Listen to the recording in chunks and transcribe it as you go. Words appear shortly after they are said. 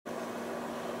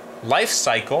Life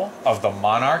cycle of the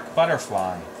monarch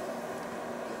butterfly.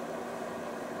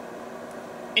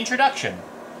 Introduction.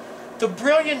 The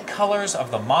brilliant colors of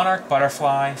the monarch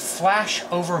butterfly flash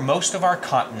over most of our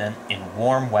continent in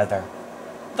warm weather.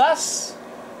 Thus,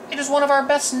 it is one of our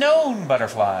best known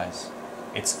butterflies.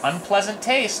 Its unpleasant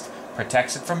taste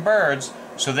protects it from birds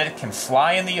so that it can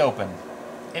fly in the open.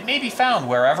 It may be found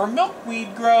wherever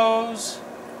milkweed grows.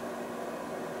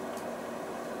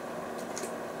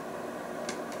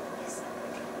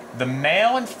 The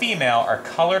male and female are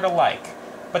colored alike,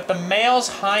 but the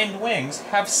male's hind wings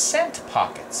have scent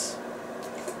pockets.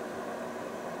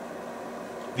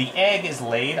 The egg is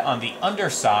laid on the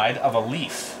underside of a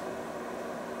leaf.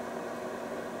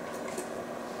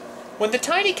 When the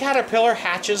tiny caterpillar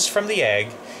hatches from the egg,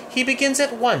 he begins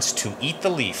at once to eat the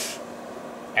leaf.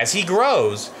 As he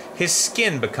grows, his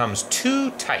skin becomes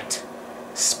too tight,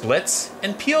 splits,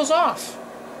 and peels off.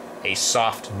 A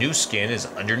soft new skin is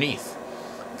underneath.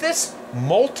 This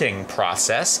molting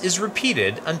process is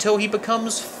repeated until he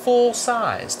becomes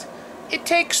full-sized. It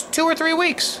takes 2 or 3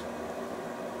 weeks.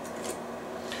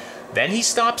 Then he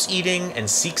stops eating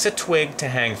and seeks a twig to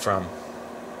hang from.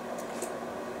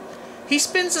 He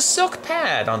spins a silk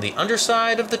pad on the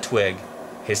underside of the twig.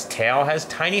 His tail has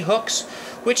tiny hooks,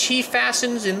 which he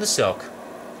fastens in the silk.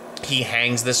 He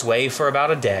hangs this way for about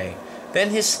a day.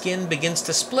 Then his skin begins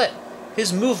to split.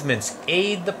 His movements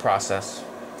aid the process.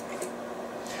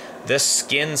 The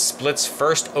skin splits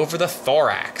first over the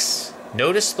thorax.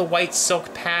 Notice the white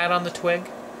silk pad on the twig?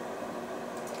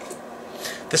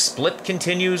 The split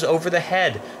continues over the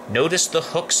head. Notice the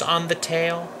hooks on the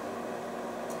tail?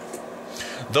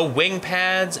 The wing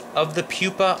pads of the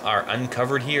pupa are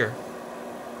uncovered here.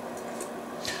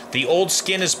 The old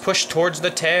skin is pushed towards the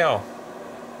tail.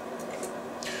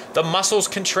 The muscles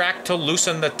contract to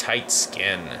loosen the tight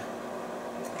skin.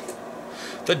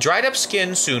 The dried up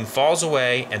skin soon falls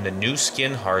away and the new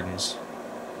skin hardens.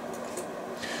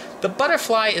 The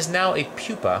butterfly is now a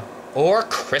pupa or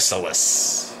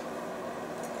chrysalis.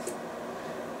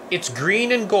 Its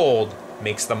green and gold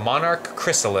makes the monarch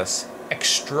chrysalis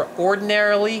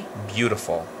extraordinarily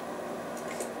beautiful.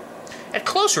 At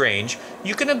close range,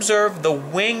 you can observe the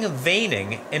wing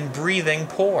veining and breathing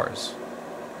pores.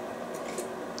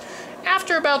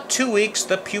 After about 2 weeks,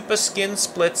 the pupa skin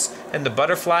splits and the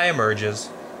butterfly emerges.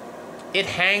 It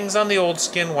hangs on the old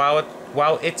skin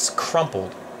while it's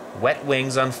crumpled. Wet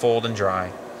wings unfold and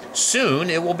dry. Soon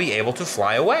it will be able to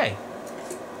fly away.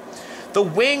 The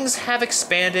wings have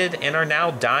expanded and are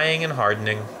now dying and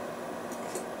hardening.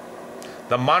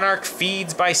 The monarch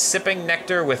feeds by sipping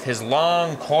nectar with his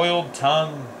long, coiled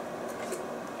tongue.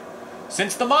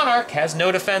 Since the monarch has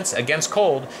no defense against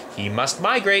cold, he must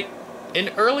migrate. In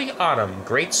early autumn,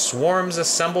 great swarms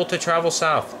assemble to travel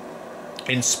south.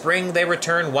 In spring, they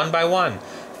return one by one,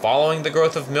 following the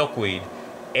growth of milkweed.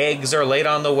 Eggs are laid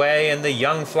on the way, and the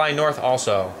young fly north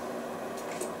also.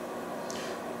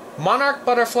 Monarch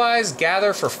butterflies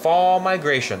gather for fall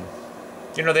migration.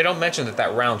 You know, they don't mention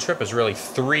that round trip is really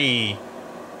 3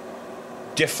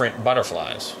 different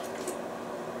butterflies.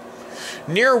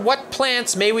 Near what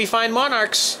plants may we find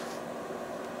monarchs?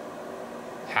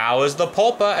 How is the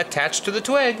pulpa attached to the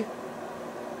twig?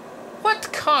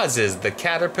 What causes the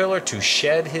caterpillar to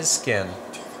shed his skin?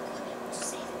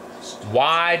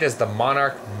 Why does the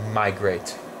monarch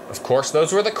migrate? Of course,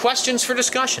 those were the questions for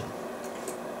discussion.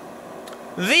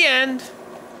 The end.